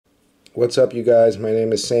What's up, you guys? My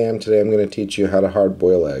name is Sam. Today I'm going to teach you how to hard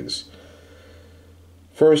boil eggs.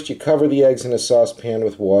 First, you cover the eggs in a saucepan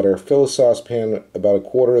with water. Fill the saucepan about a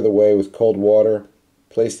quarter of the way with cold water.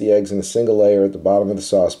 Place the eggs in a single layer at the bottom of the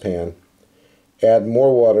saucepan. Add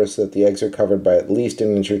more water so that the eggs are covered by at least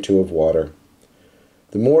an inch or two of water.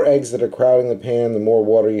 The more eggs that are crowding the pan, the more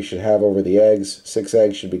water you should have over the eggs. 6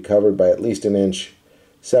 eggs should be covered by at least an inch.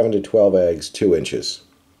 7 to 12 eggs, 2 inches.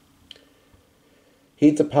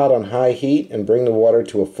 Heat the pot on high heat and bring the water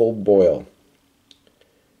to a full boil.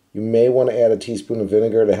 You may want to add a teaspoon of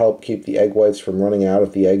vinegar to help keep the egg whites from running out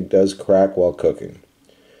if the egg does crack while cooking.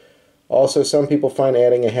 Also, some people find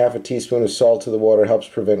adding a half a teaspoon of salt to the water helps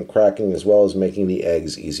prevent cracking as well as making the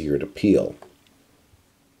eggs easier to peel.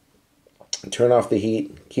 Turn off the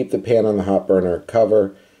heat, keep the pan on the hot burner,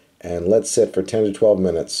 cover, and let sit for 10 to 12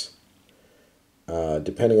 minutes.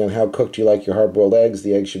 Depending on how cooked you like your hard-boiled eggs,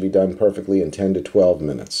 the eggs should be done perfectly in 10 to 12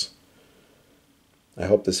 minutes. I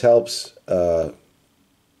hope this helps.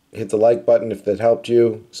 Hit the like button if that helped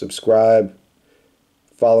you. Subscribe.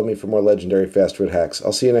 Follow me for more legendary fast food hacks.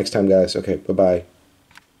 I'll see you next time, guys. Okay, bye-bye.